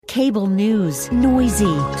Cable news,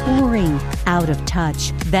 noisy, boring, out of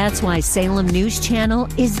touch. That's why Salem News Channel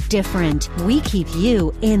is different. We keep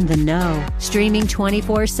you in the know. Streaming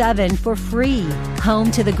 24/7 for free.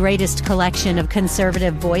 Home to the greatest collection of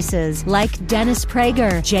conservative voices like Dennis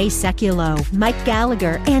Prager, Jay Sekulow, Mike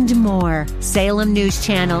Gallagher, and more. Salem News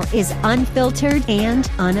Channel is unfiltered and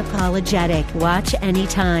unapologetic. Watch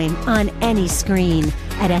anytime, on any screen,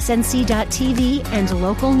 at snc.tv and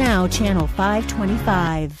Local Now Channel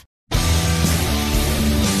 525.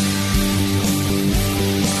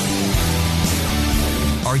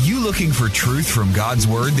 Are you looking for truth from God's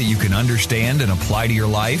Word that you can understand and apply to your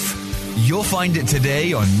life? You'll find it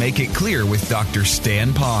today on Make It Clear with Dr.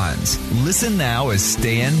 Stan Pons. Listen now as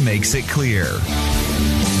Stan makes it clear.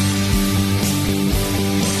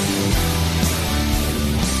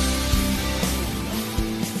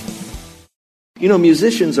 You know,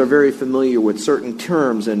 musicians are very familiar with certain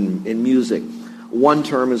terms in music. One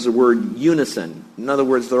term is the word unison. In other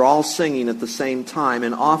words, they're all singing at the same time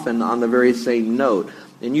and often on the very same note.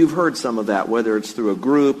 And you've heard some of that, whether it's through a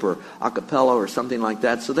group or a cappella or something like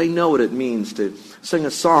that. So they know what it means to sing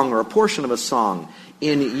a song or a portion of a song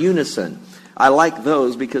in unison. I like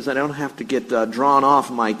those because I don't have to get drawn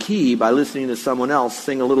off my key by listening to someone else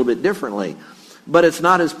sing a little bit differently. But it's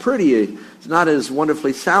not as pretty, it's not as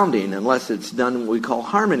wonderfully sounding unless it's done what we call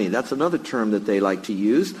harmony. That's another term that they like to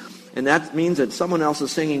use. And that means that someone else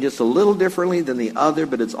is singing just a little differently than the other,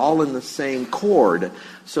 but it's all in the same chord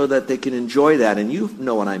so that they can enjoy that. And you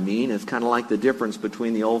know what I mean. It's kind of like the difference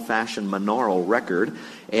between the old-fashioned monaural record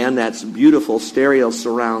and that beautiful stereo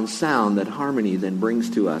surround sound that harmony then brings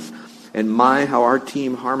to us. And my, how our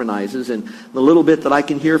team harmonizes. And the little bit that I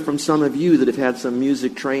can hear from some of you that have had some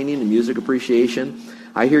music training and music appreciation,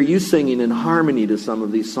 I hear you singing in harmony to some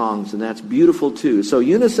of these songs, and that's beautiful too. So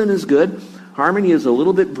unison is good. Harmony is a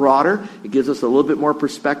little bit broader. It gives us a little bit more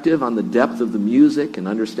perspective on the depth of the music and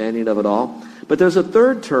understanding of it all. But there's a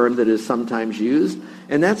third term that is sometimes used,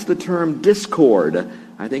 and that's the term discord.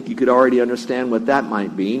 I think you could already understand what that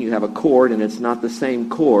might mean. You have a chord, and it's not the same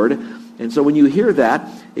chord. And so when you hear that,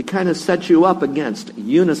 it kind of sets you up against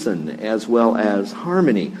unison as well as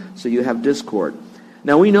harmony. So you have discord.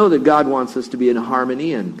 Now we know that God wants us to be in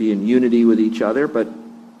harmony and be in unity with each other, but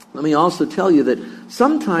let me also tell you that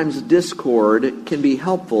sometimes discord can be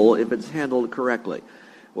helpful if it's handled correctly.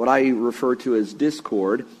 What I refer to as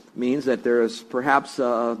discord means that there is perhaps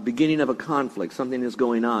a beginning of a conflict. Something is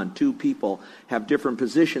going on. Two people have different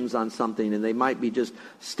positions on something, and they might be just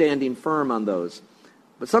standing firm on those.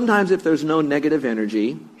 But sometimes if there's no negative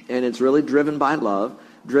energy, and it's really driven by love,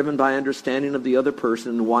 driven by understanding of the other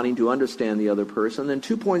person and wanting to understand the other person, then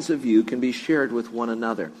 2 points of view can be shared with one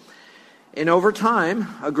another. And over time,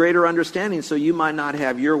 a greater understanding, so you might not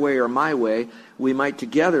have your way or my way, we might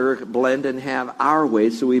together blend and have our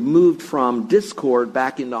way. So we've moved from discord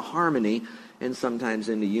back into harmony and sometimes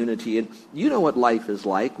into unity. And you know what life is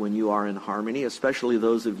like when you are in harmony, especially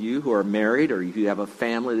those of you who are married or you have a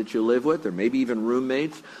family that you live with or maybe even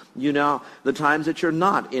roommates. You know the times that you're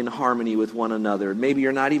not in harmony with one another. Maybe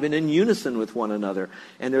you're not even in unison with one another.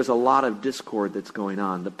 And there's a lot of discord that's going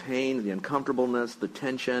on. The pain, the uncomfortableness, the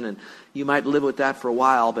tension. And you might live with that for a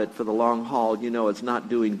while, but for the long haul, you know it's not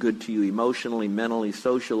doing good to you emotionally, mentally,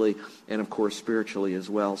 socially, and of course spiritually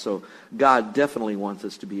as well. So God definitely wants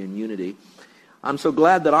us to be in unity. I'm so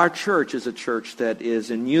glad that our church is a church that is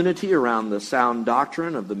in unity around the sound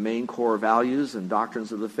doctrine of the main core values and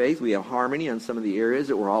doctrines of the faith. We have harmony on some of the areas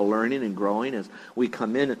that we're all learning and growing as we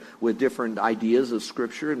come in with different ideas of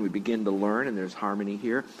Scripture and we begin to learn, and there's harmony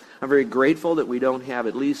here. I'm very grateful that we don't have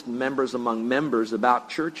at least members among members about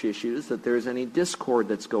church issues, that there's any discord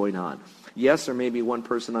that's going on. Yes, there may be one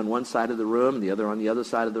person on one side of the room and the other on the other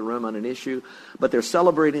side of the room on an issue, but they're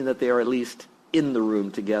celebrating that they are at least in the room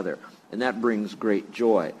together. And that brings great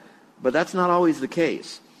joy. But that's not always the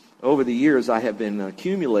case. Over the years, I have been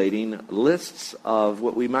accumulating lists of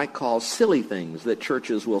what we might call silly things that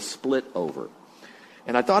churches will split over.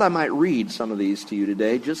 And I thought I might read some of these to you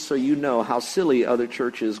today, just so you know how silly other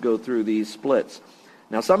churches go through these splits.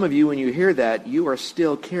 Now, some of you, when you hear that, you are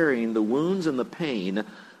still carrying the wounds and the pain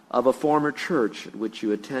of a former church at which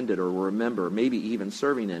you attended or were a member, maybe even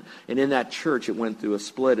serving in. And in that church, it went through a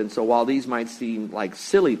split. And so while these might seem like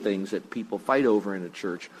silly things that people fight over in a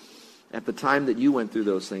church, at the time that you went through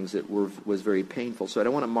those things, it was very painful. So I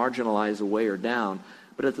don't want to marginalize away or down,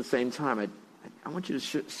 but at the same time, I want you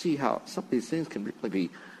to see how some of these things can really be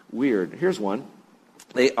weird. Here's one.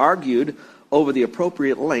 They argued over the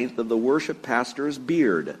appropriate length of the worship pastor's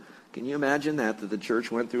beard. Can you imagine that the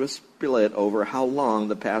church went through a split over how long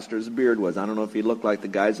the pastor's beard was? I don't know if he looked like the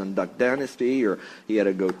guys on Duck Dynasty or he had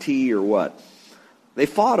a goatee or what. They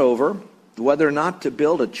fought over whether or not to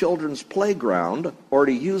build a children's playground or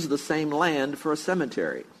to use the same land for a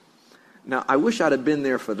cemetery. Now, I wish I'd have been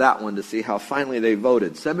there for that one to see how finally they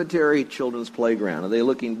voted. Cemetery, children's playground. Are they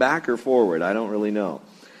looking back or forward? I don't really know.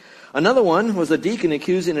 Another one was a deacon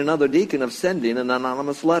accusing another deacon of sending an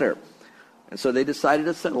anonymous letter. And so they decided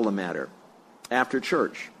to settle the matter after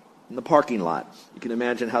church in the parking lot. You can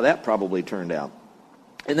imagine how that probably turned out.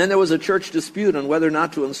 And then there was a church dispute on whether or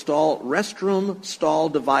not to install restroom stall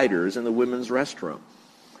dividers in the women's restroom.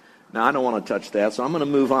 Now, I don't want to touch that, so I'm going to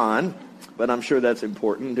move on, but I'm sure that's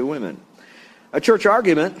important to women. There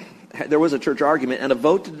was a church argument and a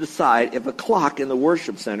vote to decide if a clock in the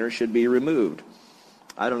worship center should be removed.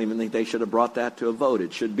 I don't even think they should have brought that to a vote.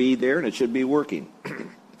 It should be there and it should be working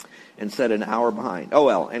and set an hour behind. Oh,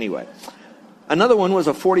 well, anyway. Another one was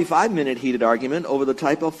a 45-minute heated argument over the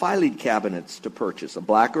type of filing cabinets to purchase, a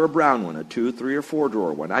black or a brown one, a 2, 3, or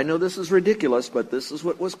 4-drawer one. I know this is ridiculous, but this is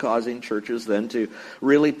what was causing churches then to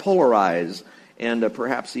really polarize and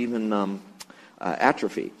perhaps even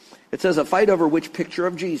atrophy. It says a fight over which picture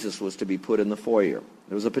of Jesus was to be put in the foyer.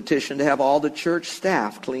 There was a petition to have all the church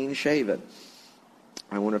staff clean-shaven.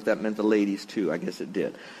 I wonder if that meant the ladies too. I guess it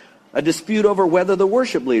did. A dispute over whether the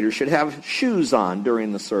worship leader should have shoes on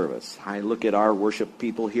during the service. I look at our worship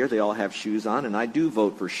people here. They all have shoes on, and I do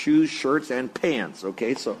vote for shoes, shirts, and pants,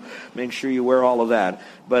 okay? So make sure you wear all of that.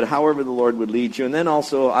 But however the Lord would lead you. And then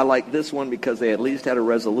also, I like this one because they at least had a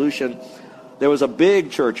resolution. There was a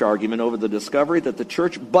big church argument over the discovery that the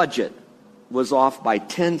church budget was off by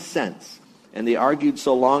 10 cents. And they argued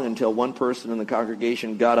so long until one person in the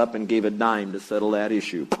congregation got up and gave a dime to settle that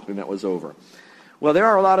issue. And that was over. Well, there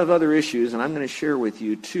are a lot of other issues, and I'm going to share with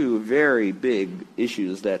you two very big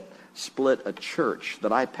issues that split a church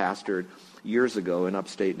that I pastored years ago in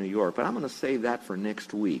upstate New York. But I'm going to save that for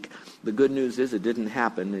next week. The good news is it didn't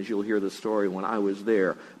happen, as you'll hear the story, when I was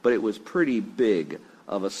there. But it was pretty big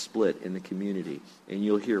of a split in the community, and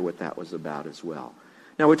you'll hear what that was about as well.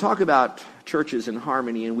 Now, we talk about churches in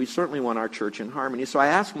harmony, and we certainly want our church in harmony. So I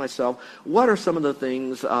ask myself, what are some of the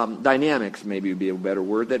things, dynamics maybe would be a better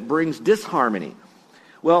word, that brings disharmony?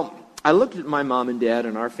 Well, I looked at my mom and dad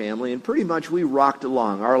and our family, and pretty much we rocked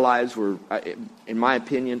along. Our lives were, in my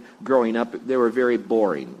opinion, growing up, they were very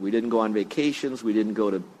boring. We didn't go on vacations. We didn't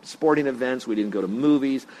go to sporting events. We didn't go to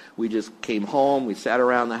movies. We just came home. We sat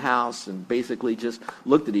around the house and basically just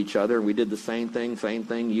looked at each other, and we did the same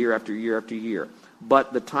thing, year after year after year.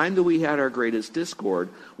 But the time that we had our greatest discord,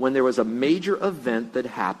 when there was a major event that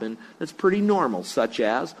happened that's pretty normal, such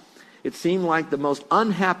as it seemed like the most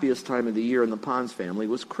unhappiest time of the year in the Pons family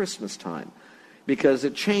was Christmas time, because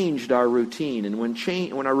it changed our routine. And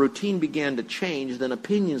when our routine began to change, then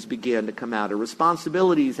opinions began to come out. Our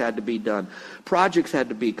responsibilities had to be done. Projects had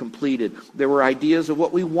to be completed. There were ideas of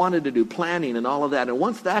what we wanted to do, planning and all of that. And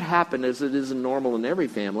once that happened, as it is normal in every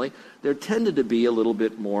family, there tended to be a little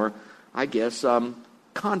bit more, I guess,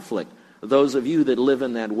 conflict. Those of you that live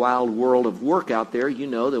in that wild world of work out there, you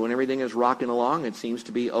know that when everything is rocking along, it seems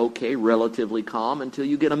to be okay, relatively calm, until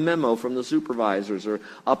you get a memo from the supervisors or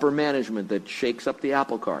upper management that shakes up the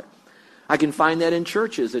apple cart. I can find that in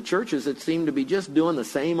churches. At churches that seem to be just doing the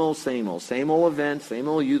same old events, same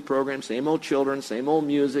old youth programs, same old children, same old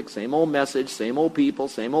music, same old message, same old people,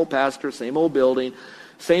 same old pastor, same old building,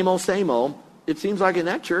 same old. It seems like in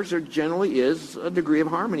that church there generally is a degree of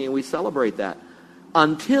harmony, and we celebrate that.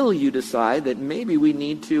 Until you decide that maybe we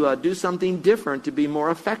need to do something different to be more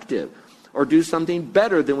effective, or do something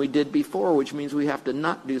better than we did before, which means we have to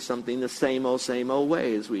not do something the same old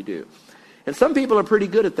way as we do. And some people are pretty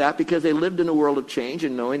good at that because they lived in a world of change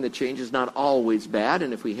and knowing that change is not always bad,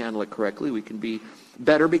 and if we handle it correctly, we can be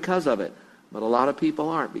better because of it. But a lot of people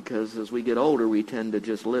aren't, because as we get older, we tend to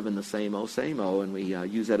just live in the same old, and we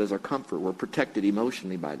use that as our comfort. We're protected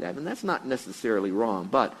emotionally by that, and that's not necessarily wrong,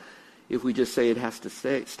 but if we just say it has to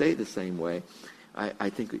stay the same way, I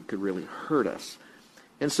think it could really hurt us.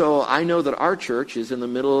 And so I know that our church is in the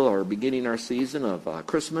middle or beginning our season of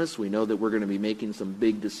Christmas. We know that we're going to be making some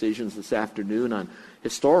big decisions this afternoon on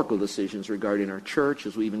historical decisions regarding our church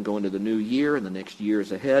as we even go into the new year and the next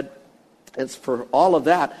years ahead. And for all of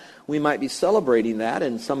that, we might be celebrating that,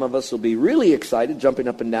 and some of us will be really excited, jumping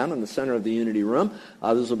up and down in the center of the Unity Room.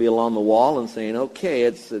 Others will be along the wall and saying, okay,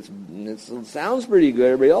 it sounds pretty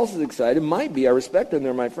good. Everybody else is excited. Might be. I respect them.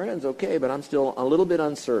 They're my friends. Okay, but I'm still a little bit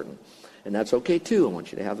uncertain. And that's okay, too. I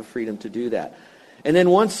want you to have the freedom to do that. And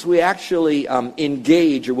then once we actually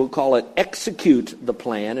engage, or we'll call it execute the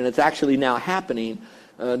plan, and it's actually now happening,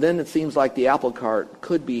 then it seems like the apple cart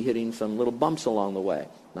could be hitting some little bumps along the way.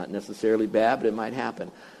 Not necessarily bad, but it might happen.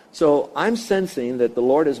 So I'm sensing that the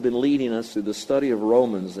Lord has been leading us through the study of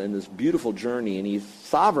Romans in this beautiful journey, and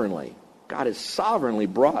God has sovereignly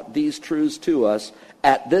brought these truths to us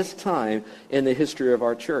at this time in the history of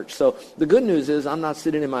our church. So the good news is I'm not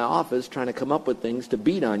sitting in my office trying to come up with things to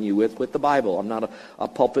beat on you with the Bible. I'm not a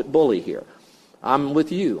pulpit bully here. I'm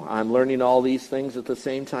with you. I'm learning all these things at the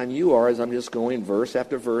same time you are, as I'm just going verse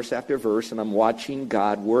after verse after verse, and I'm watching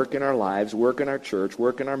God work in our lives, work in our church,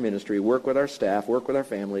 work in our ministry, work with our staff, work with our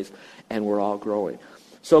families, and we're all growing.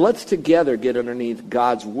 So let's together get underneath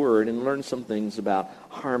God's Word and learn some things about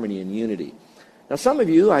harmony and unity. Now, some of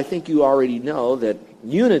you, I think you already know that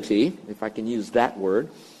unity, if I can use that word,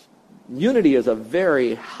 unity is a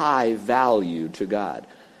very high value to God.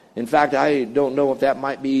 In fact, I don't know if that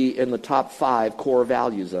might be in the top 5 core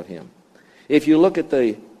values of Him. If you look at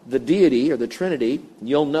the deity or the Trinity,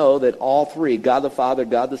 you'll know that all three, God the Father,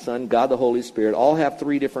 God the Son, God the Holy Spirit, all have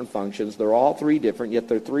 3 different functions. They're all 3 different, yet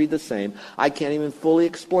they're 3 the same. I can't even fully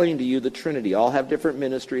explain to you the Trinity. All have different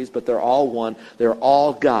ministries, but they're all one. They're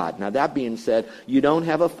all God. Now, that being said, you don't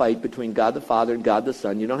have a fight between God the Father and God the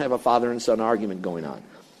Son. You don't have a father and son argument going on.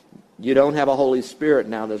 You don't have a Holy Spirit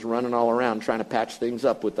now that's running all around trying to patch things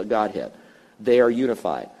up with the Godhead. They are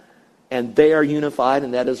unified. And they are unified,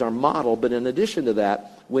 and that is our model. But in addition to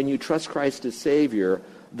that, when you trust Christ as Savior,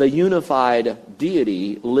 the unified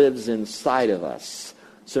deity lives inside of us.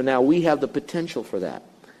 So now we have the potential for that.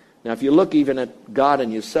 Now, if you look even at God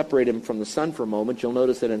and you separate Him from the Son for a moment, you'll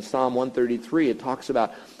notice that in Psalm 133, it talks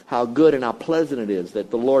about how good and how pleasant it is that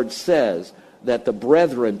the Lord says that the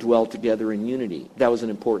brethren dwell together in unity. That was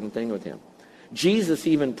an important thing with Him. Jesus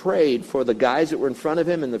even prayed for the guys that were in front of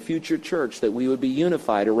Him in the future church that we would be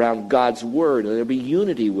unified around God's Word, and there would be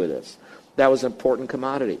unity with us. That was an important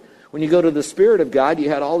commodity. When you go to the Spirit of God, you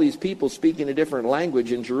had all these people speaking a different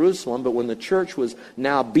language in Jerusalem, but when the church was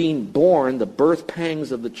now being born, the birth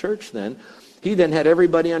pangs of the church then, He then had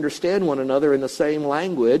everybody understand one another in the same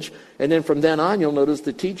language. And then from then on, you'll notice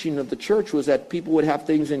the teaching of the church was that people would have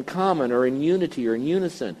things in common or in unity or in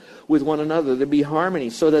unison with one another. There'd be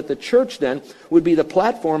harmony, so that the church then would be the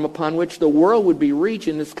platform upon which the world would be reached,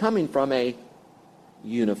 and it's coming from a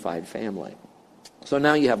unified family. So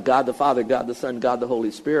now you have God the Father, God the Son, God the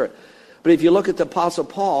Holy Spirit. But if you look at the Apostle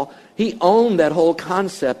Paul, he owned that whole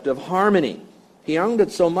concept of harmony. He owned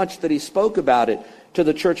it so much that he spoke about it to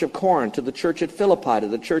the church of Corinth, to the church at Philippi, to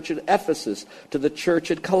the church at Ephesus, to the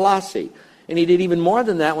church at Colossae. And he did even more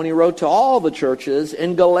than that when he wrote to all the churches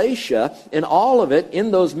in Galatia. And all of it,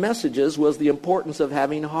 in those messages, was the importance of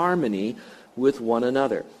having harmony with one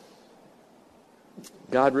another.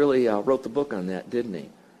 God really wrote the book on that, didn't He?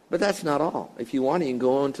 But that's not all. If you want, you can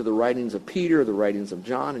go into the writings of Peter, the writings of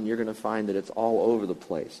John, and you're going to find that it's all over the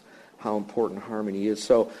place, how important harmony is.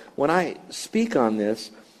 So when I speak on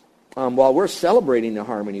this, while we're celebrating the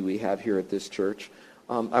harmony we have here at this church,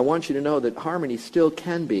 I want you to know that harmony still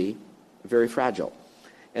can be very fragile.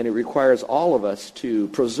 And it requires all of us to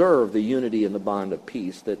preserve the unity and the bond of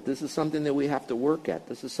peace. That this is something that we have to work at.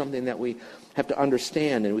 This is something that we have to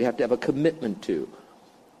understand and we have to have a commitment to.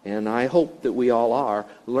 And I hope that we all are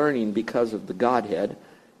learning because of the Godhead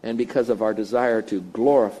and because of our desire to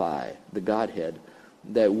glorify the Godhead,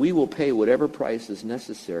 that we will pay whatever price is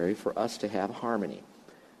necessary for us to have harmony.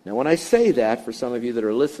 Now, when I say that, for some of you that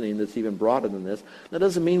are listening that's even broader than this, that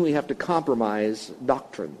doesn't mean we have to compromise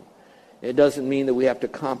doctrine. It doesn't mean that we have to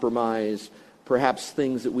compromise perhaps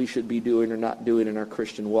things that we should be doing or not doing in our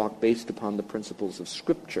Christian walk based upon the principles of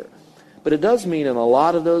Scripture. But it does mean in a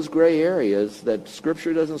lot of those gray areas that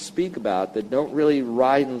Scripture doesn't speak about, that don't really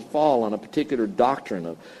rise and fall on a particular doctrine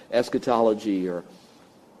of eschatology or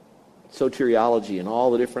soteriology and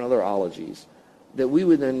all the different other ologies, that we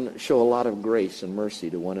would then show a lot of grace and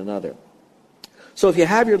mercy to one another. So if you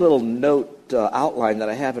have your little note outline that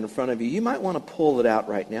I have in front of you, you might want to pull it out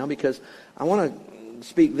right now, because I want to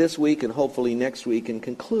speak this week and hopefully next week and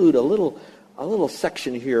conclude a little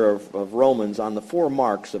section here of Romans on the 4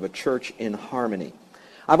 marks of a church in harmony.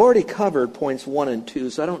 I've already covered points 1 and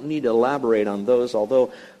 2, so I don't need to elaborate on those,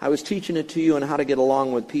 although I was teaching it to you on how to get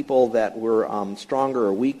along with people that were stronger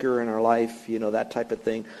or weaker in our life, that type of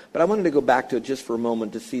thing. But I wanted to go back to it just for a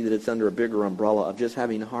moment to see that it's under a bigger umbrella of just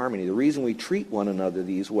having harmony. The reason we treat one another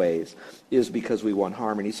these ways is because we want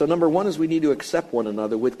harmony. So number 1 is we need to accept one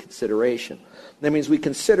another with consideration. That means we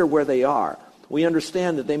consider where they are. We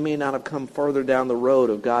understand that they may not have come further down the road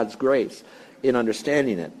of God's grace in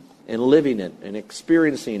understanding it. and living it and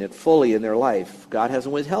experiencing it fully in their life. God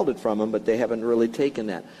hasn't withheld it from them, but they haven't really taken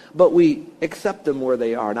that. But we accept them where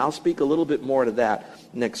they are, and I'll speak a little bit more to that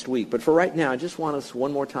next week. But for right now, I just want us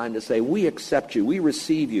one more time to say, we accept you, we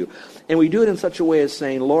receive you. And we do it in such a way as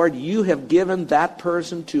saying, Lord, you have given that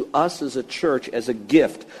person to us as a church as a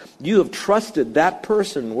gift. You have trusted that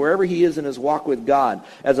person, wherever he is in his walk with God,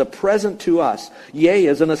 as a present to us, yea,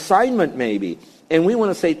 as an assignment maybe. And we want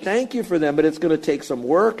to say thank you for them, but it's going to take some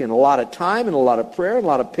work and a lot of time and a lot of prayer and a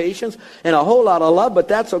lot of patience and a whole lot of love, but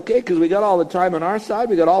that's okay because we got all the time on our side.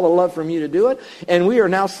 We got all the love from you to do it, and we are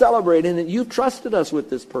now celebrating that you've trusted us with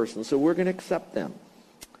this person, so we're going to accept them.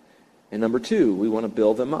 And number two, we want to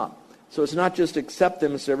build them up. So it's not just accept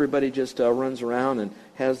them so everybody just runs around and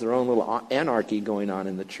has their own little anarchy going on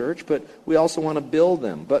in the church, but we also want to build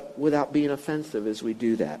them, but without being offensive as we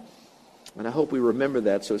do that. And I hope we remember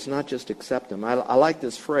that, so it's not just accept them. I like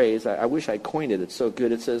this phrase. I wish I coined it. It's so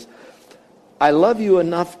good. It says, I love you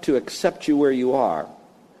enough to accept you where you are,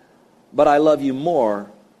 but I love you more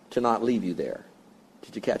to not leave you there.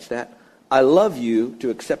 Did you catch that? I love you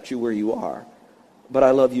to accept you where you are, but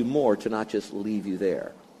I love you more to not just leave you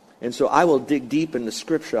there. And so I will dig deep into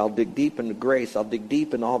Scripture. I'll dig deep into grace. I'll dig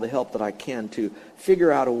deep in all the help that I can to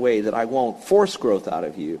figure out a way that I won't force growth out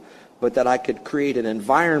of you, but that I could create an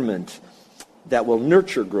environment that will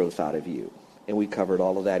nurture growth out of you. And we covered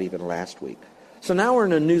all of that even last week. So now we're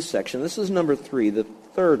in a new section. This is number 3, the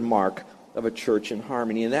third mark of a church in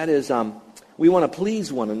harmony. And that is we want to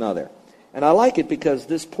please one another. And I like it because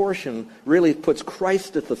this portion really puts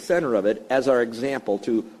Christ at the center of it as our example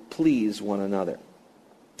to please one another.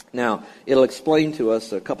 Now, it'll explain to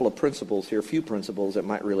us a couple of principles here, a few principles that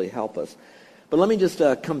might really help us. But let me just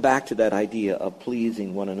come back to that idea of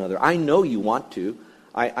pleasing one another. I know you want to.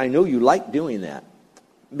 I know you like doing that,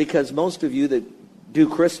 because most of you that do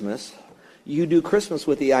Christmas, you do Christmas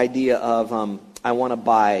with the idea of, I want to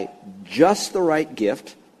buy just the right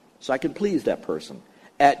gift so I can please that person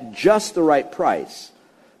at just the right price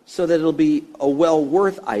so that it'll be a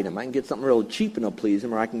well-worth item. I can get something really cheap and it'll please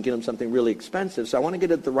him, or I can get him something really expensive. So I want to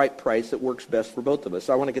get it at the right price that works best for both of us.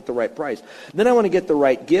 So I want to get the right price. Then I want to get the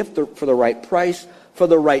right gift for the right price for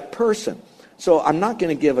the right person. So I'm not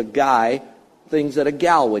going to give a guy things that a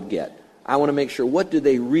gal would get. I want to make sure, what do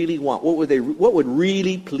they really want? What would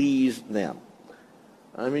really please them?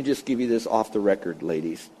 Let me just give you this off the record,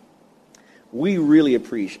 ladies. We really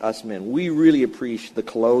appreciate, us men, we really appreciate the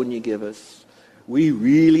cologne you give us. We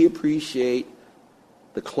really appreciate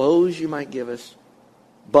the clothes you might give us.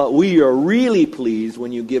 But we are really pleased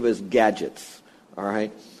when you give us gadgets, all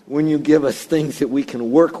right? When you give us things that we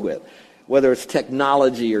can work with. Whether it's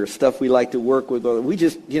technology or stuff we like to work with. We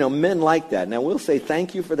just, men like that. Now, we'll say,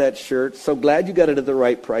 thank you for that shirt. So glad you got it at the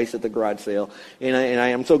right price at the garage sale. And I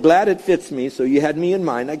am so glad it fits me. So you had me in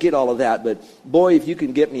mind. I get all of that. But, boy, if you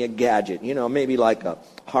can get me a gadget, maybe like a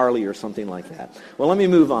Harley or something like that. Well, let me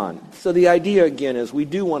move on. So the idea, again, is we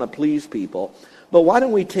do want to please people. But why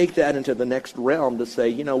don't we take that into the next realm to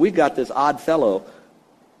say, we've got this odd fellow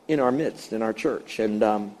in our midst, in our church. And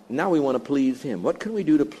now we want to please him. What can we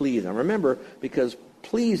do to please him? Remember, because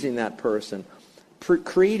pleasing that person,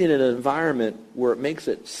 creating an environment where it makes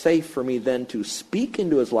it safe for me then to speak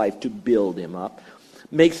into his life, to build him up,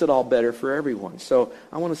 makes it all better for everyone. So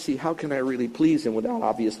I want to see, how can I really please him without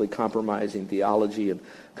obviously compromising theology and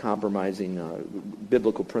compromising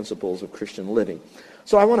biblical principles of Christian living.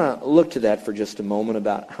 So I want to look to that for just a moment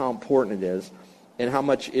about how important it is and how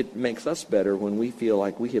much it makes us better when we feel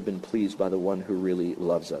like we have been pleased by the one who really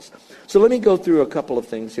loves us. So let me go through a couple of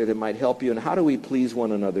things here that might help you. And how do we please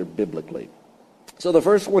one another biblically? So the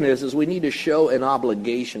first one is we need to show an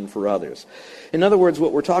obligation for others. In other words,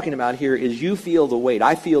 what we're talking about here is you feel the weight.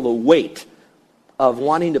 I feel the weight of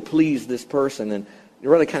wanting to please this person and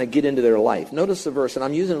really kind of get into their life. Notice the verse, and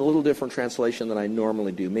I'm using a little different translation than I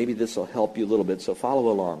normally do. Maybe this will help you a little bit, so follow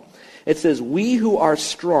along. It says, we who are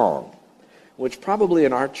strong, which probably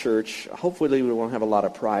in our church, hopefully we won't have a lot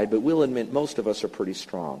of pride, but we'll admit most of us are pretty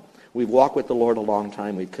strong. We've walked with the Lord a long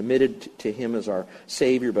time. We've committed to him as our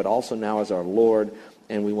Savior, but also now as our Lord,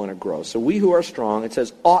 and we want to grow. So we who are strong, it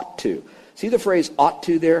says ought to. See the phrase ought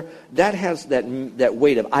to there? That has that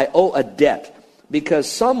weight of, I owe a debt.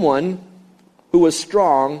 Because someone who was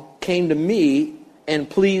strong came to me and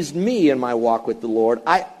pleased me in my walk with the Lord.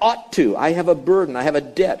 I ought to. I have a burden. I have a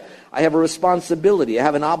debt. I have a responsibility. I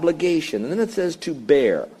have an obligation. And then it says to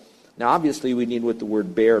bear. Now, obviously, we need what the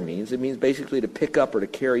word bear means. It means basically to pick up or to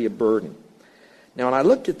carry a burden. Now, when I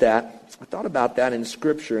looked at that, I thought about that in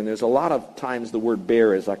Scripture, and there's a lot of times the word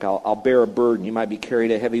bear is like, I'll bear a burden. You might be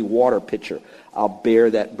carrying a heavy water pitcher. I'll bear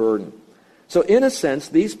that burden. So in a sense,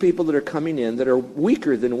 these people that are coming in that are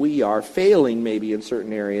weaker than we are, failing maybe in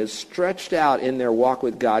certain areas, stretched out in their walk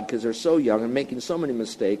with God because they're so young and making so many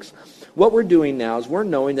mistakes, what we're doing now is we're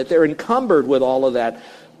knowing that they're encumbered with all of that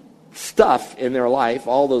stuff in their life,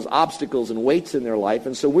 all those obstacles and weights in their life,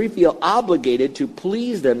 and so we feel obligated to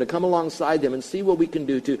please them, to come alongside them and see what we can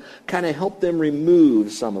do to kind of help them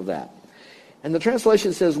remove some of that. And the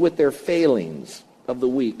translation says, with their failings of the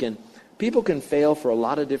weak. And people can fail for a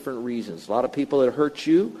lot of different reasons. A lot of people that hurt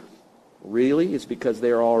you, really, it's because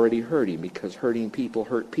they're already hurting, because hurting people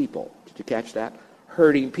hurt people. Did you catch that?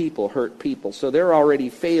 Hurting people hurt people. So they're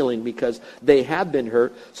already failing because they have been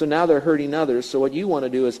hurt, so now they're hurting others. So what you want to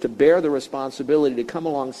do is to bear the responsibility to come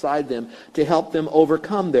alongside them to help them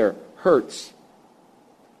overcome their hurts,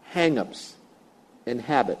 hang-ups, and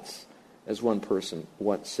habits, as one person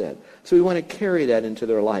once said. So we want to carry that into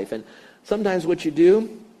their life. And sometimes what you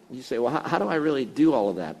do, you say, well, how do I really do all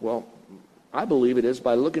of that? Well, I believe it is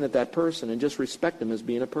by looking at that person and just respect them as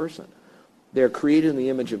being a person. They're created in the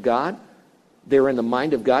image of God. They're in the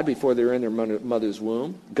mind of God before they're in their mother's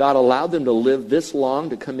womb. God allowed them to live this long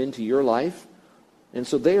to come into your life. And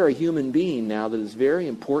so they are a human being now that is very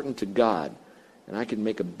important to God. And I could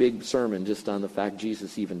make a big sermon just on the fact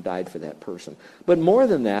Jesus even died for that person. But more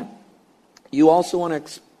than that, you also want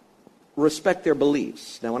to respect their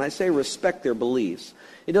beliefs. Now, when I say respect their beliefs,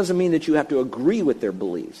 it doesn't mean that you have to agree with their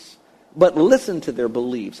beliefs. But listen to their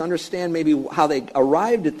beliefs. Understand maybe how they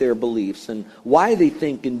arrived at their beliefs and why they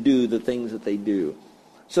think and do the things that they do,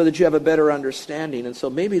 so that you have a better understanding. And so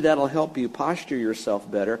maybe that'll help you posture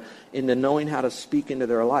yourself better into knowing how to speak into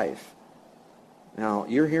their life. Now,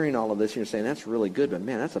 you're hearing all of this and you're saying, that's really good, but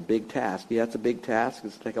man, that's a big task. Yeah, it's a big task.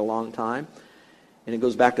 It's take a long time. And it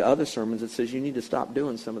goes back to other sermons that says you need to stop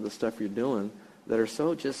doing some of the stuff you're doing that are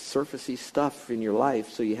so just surfacey stuff in your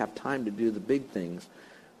life so you have time to do the big things,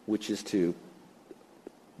 which is to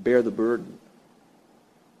bear the burden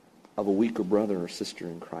of a weaker brother or sister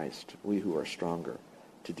in Christ, we who are stronger,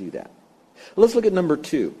 to do that. Let's look at number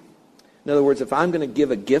 2. In other words, if I'm going to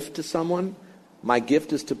give a gift to someone, my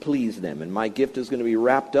gift is to please them, and my gift is going to be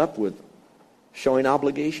wrapped up with showing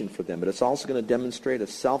obligation for them, but it's also going to demonstrate a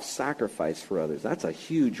self-sacrifice for others. That's a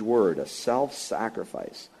huge word, a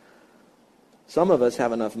self-sacrifice. Some of us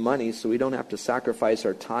have enough money so we don't have to sacrifice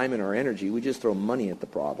our time and our energy. We just throw money at the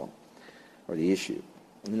problem or the issue.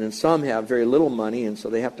 And then some have very little money, and so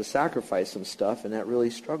they have to sacrifice some stuff, and that really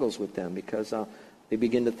struggles with them because they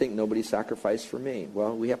begin to think nobody sacrificed for me.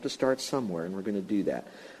 Well, we have to start somewhere, and we're going to do that.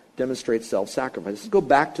 Demonstrate self-sacrifice. Let's go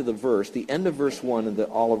back to the verse, the end of verse 1 and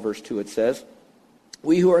all of verse 2. It says,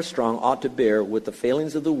 we who are strong ought to bear with the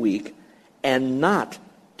failings of the weak and not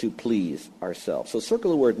to please ourselves. So circle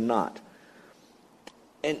the word not.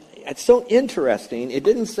 And it's so interesting. It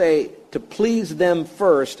didn't say to please them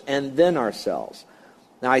first and then ourselves.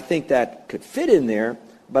 Now, I think that could fit in there,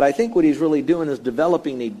 but I think what he's really doing is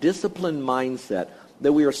developing a disciplined mindset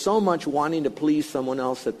that we are so much wanting to please someone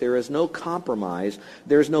else that there is no compromise,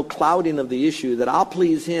 there's no clouding of the issue, that I'll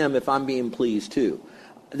please him if I'm being pleased too.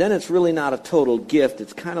 Then it's really not a total gift.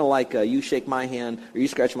 It's kind of like you shake my hand or you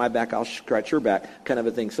scratch my back, I'll scratch your back kind of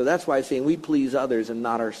a thing. So that's why it's saying we please others and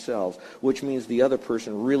not ourselves, which means the other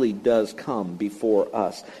person really does come before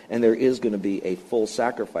us. And there is going to be a full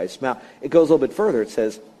sacrifice. Now, it goes a little bit further. It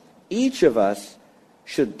says, each of us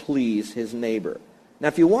should please his neighbor. Now,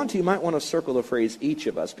 if you want to, you might want to circle the phrase each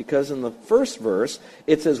of us, because in the first verse,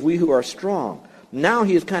 it says we who are strong. Now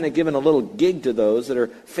he is kind of giving a little gig to those that are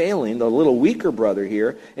failing, the little weaker brother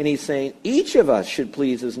here, and he's saying each of us should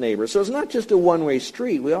please his neighbor. So it's not just a one-way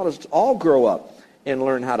street. We ought to all grow up and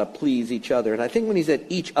learn how to please each other. And I think when he said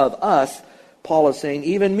each of us, Paul is saying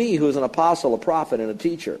even me, who is an apostle, a prophet, and a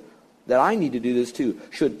teacher, that I need to do this too,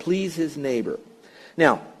 should please his neighbor.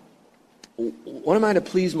 Now, what am I to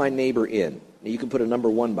please my neighbor in? You can put a number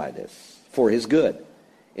 1 by this, for his good.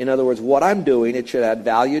 In other words, what I'm doing, it should add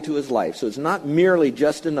value to his life. So it's not merely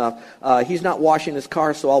just enough. He's not washing his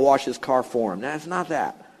car, so I'll wash his car for him. No, it's not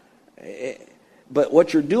that. But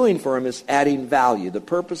what you're doing for him is adding value. The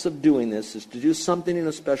purpose of doing this is to do something in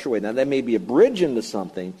a special way. Now, that may be a bridge into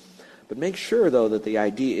something, but make sure, though, that the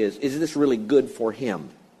idea is this really good for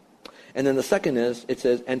him? And then the second is, it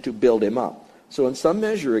says, and to build him up. So in some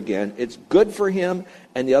measure, again, it's good for him,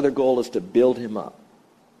 and the other goal is to build him up.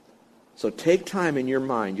 So take time in your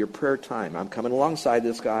mind, your prayer time. I'm coming alongside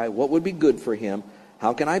this guy. What would be good for him?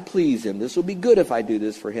 How can I please him? This will be good if I do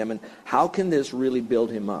this for him. And how can this really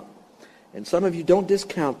build him up? And some of you don't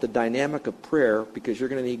discount the dynamic of prayer because you're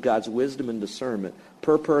going to need God's wisdom and discernment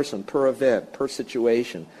per person, per event, per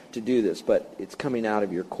situation to do this. But it's coming out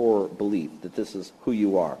of your core belief that this is who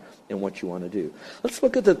you are and what you want to do. Let's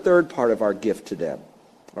look at the third part of our gift to them.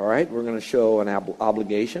 All right, we're going to show an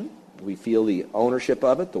obligation. We feel the ownership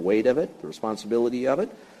of it, the weight of it, the responsibility of it.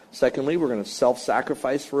 Secondly, we're going to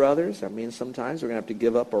self-sacrifice for others. That means sometimes we're going to have to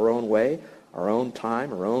give up our own way, our own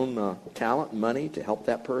time, our own talent, money to help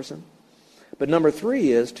that person. But number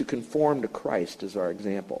 3 is to conform to Christ as our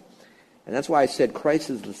example. And that's why I said Christ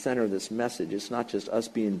is the center of this message. It's not just us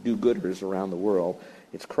being do-gooders around the world.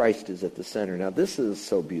 It's Christ is at the center. Now this is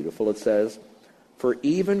so beautiful. It says, for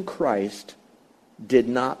even Christ did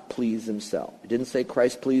not please himself. It didn't say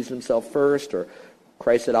Christ pleased himself first, or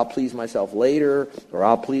Christ said, I'll please myself later, or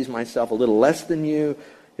I'll please myself a little less than you.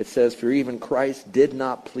 It says, for even Christ did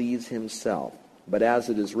not please himself. But as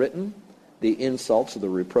it is written, the insults or the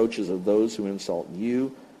reproaches of those who insult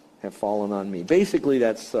you have fallen on me. Basically,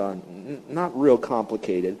 that's not real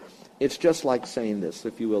complicated. It's just like saying this.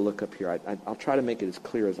 If you will look up here, I'll try to make it as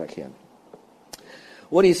clear as I can.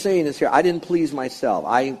 What he's saying is here, I didn't please myself.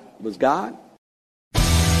 I was God.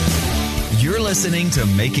 You're listening to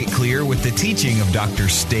Make It Clear with the teaching of Dr.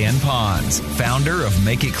 Stan Pons, founder of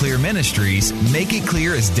Make It Clear Ministries. Make It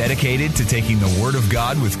Clear is dedicated to taking the Word of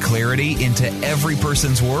God with clarity into every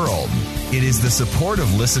person's world. It is the support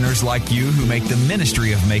of listeners like you who make the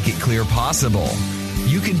ministry of Make It Clear possible.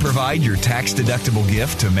 You can provide your tax-deductible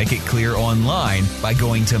gift to Make It Clear online by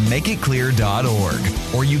going to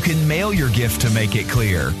makeitclear.org, or you can mail your gift to Make It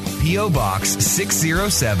Clear, P.O. Box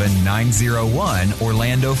 607901,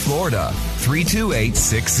 Orlando, Florida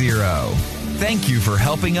 32860. Thank you for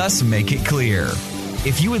helping us make it clear.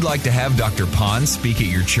 If you would like to have Dr. Pons speak at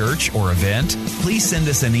your church or event, please send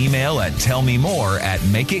us an email at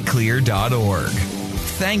tellmemore@makeitclear.org.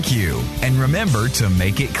 Thank you, and remember to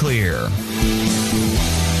make it clear.